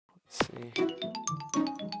Let's see.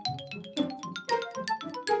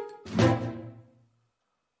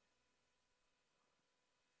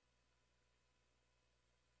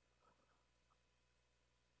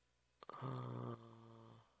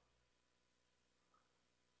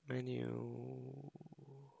 Menu.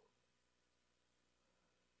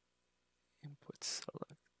 Input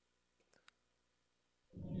select.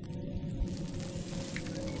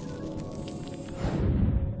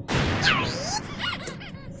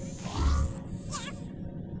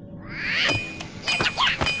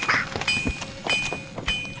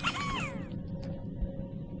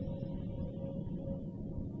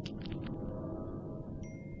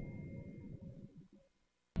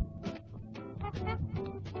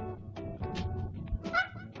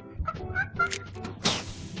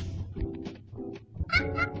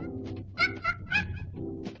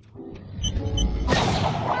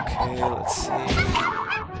 Okay, let's see.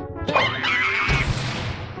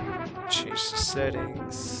 Change the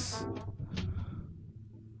settings.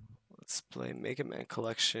 Let's play Megaman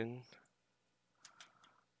Collection.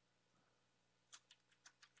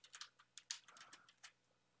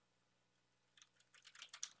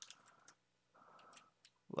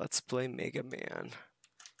 Let's play Megaman.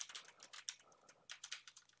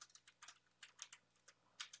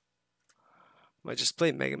 Might just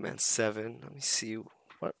play Megaman 7. Let me see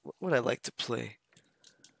what would I like to play.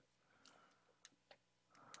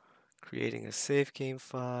 Creating a save game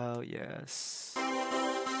file, yes.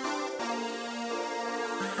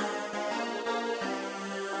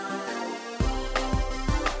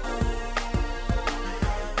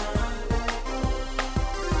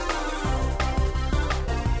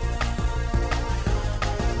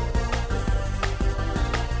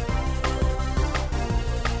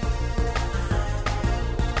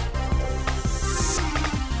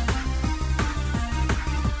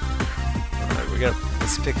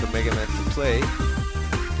 Let's pick a Megaman to play.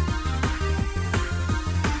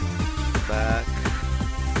 Back.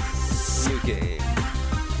 New game.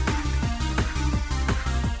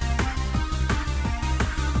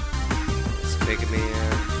 It's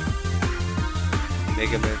Megaman.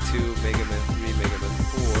 Megaman 2, Megaman 3, Megaman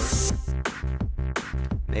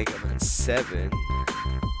 4. Megaman 7.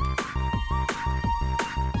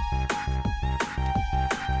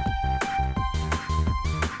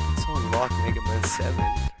 Unlock Megaman 7.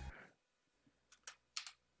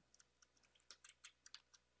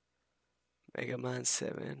 Megaman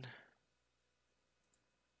 7.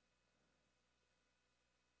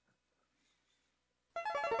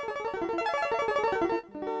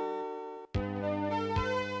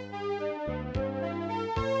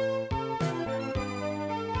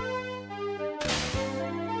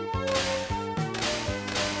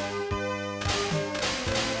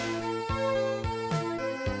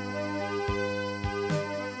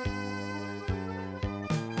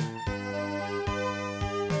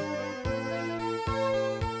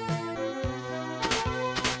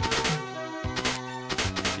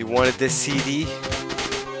 You wanted this CD?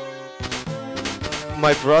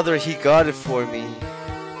 My brother, he got it for me.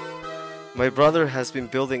 My brother has been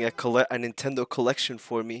building a Nintendo collection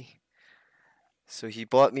for me. So he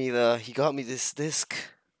got me this disc.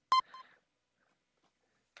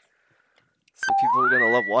 So people are gonna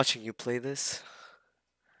love watching you play this.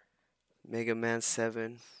 Mega Man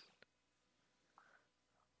 7.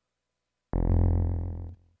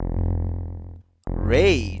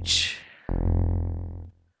 Rage.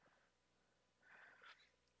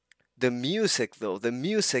 The music, though, the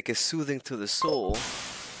music is soothing to the soul.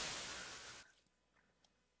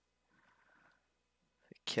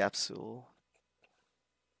 Capsule.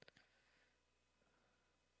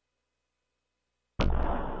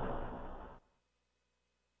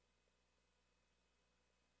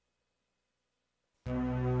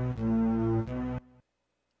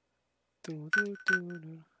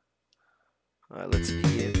 Alright, let's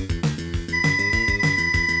begin.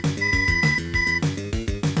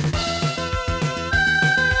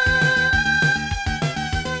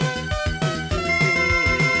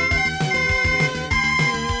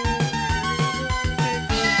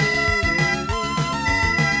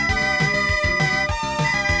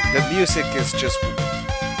 The music is just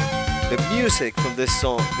the music from this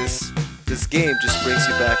song, this game just brings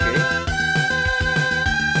you back, eh?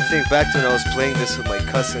 I think back to when I was playing this with my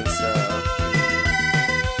cousins.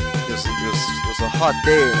 It was a hot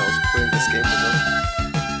day and I was playing this game with them.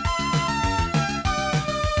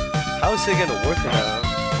 How is it gonna work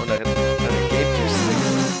on a GameCube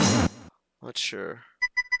stick? Not sure.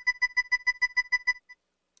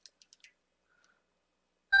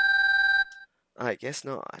 I guess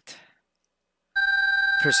not.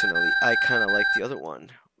 Personally, I kind of like the other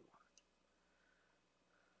one.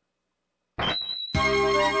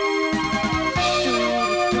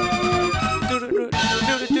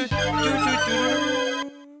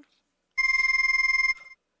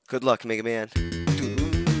 Good luck, Megaman.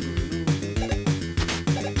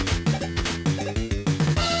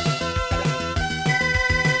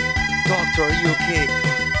 Doctor, are you okay?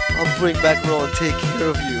 I'll bring back Roll and take care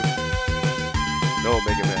of you. No,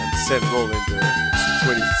 Megaman, send Roll in there. It's the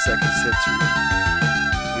 22nd century.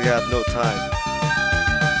 We have no time.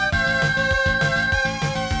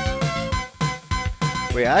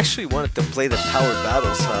 Wait, I actually wanted to play the Power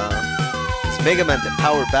Battles, because Megaman, the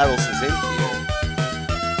Power Battles is in here.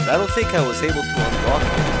 But I don't think I was able to unlock it.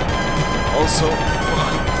 Also,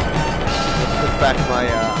 I'll put back my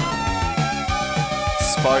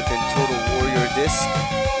Spartan Total Warrior disc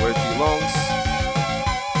where it belongs.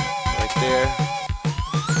 Right there.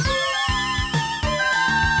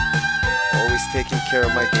 Always taking care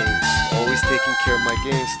of my games. Always taking care of my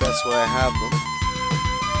games. That's why I have them.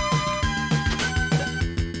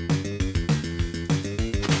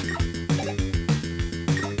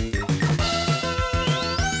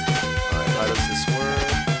 Alright, how does this work?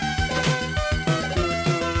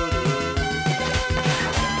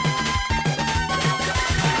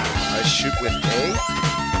 I shoot with A?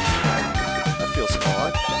 That feels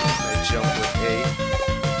odd. I jump with A.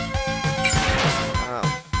 Wow.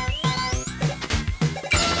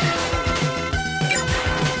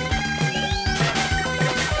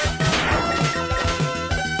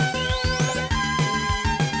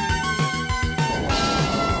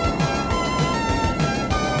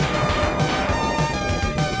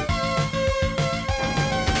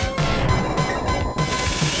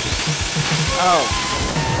 Oh.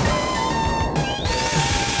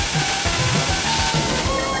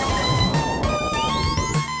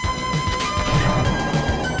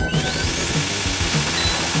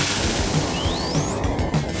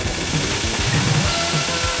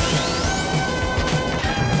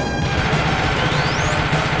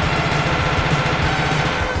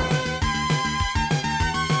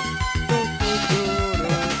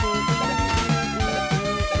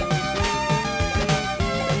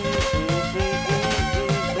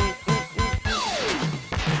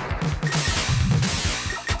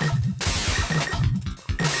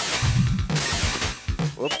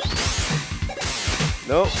 Whoop.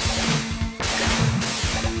 Nope.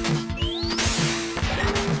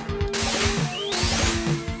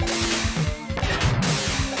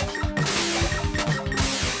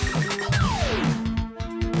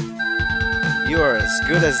 You are as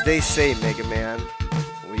good as they say, Mega Man.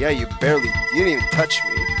 Well, yeah, you didn't even touch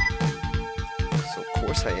me. So of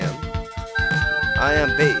course I am. I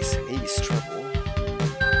am Base, and he's Treble.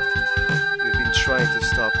 We've been trying to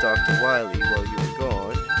stop Dr. Wily while you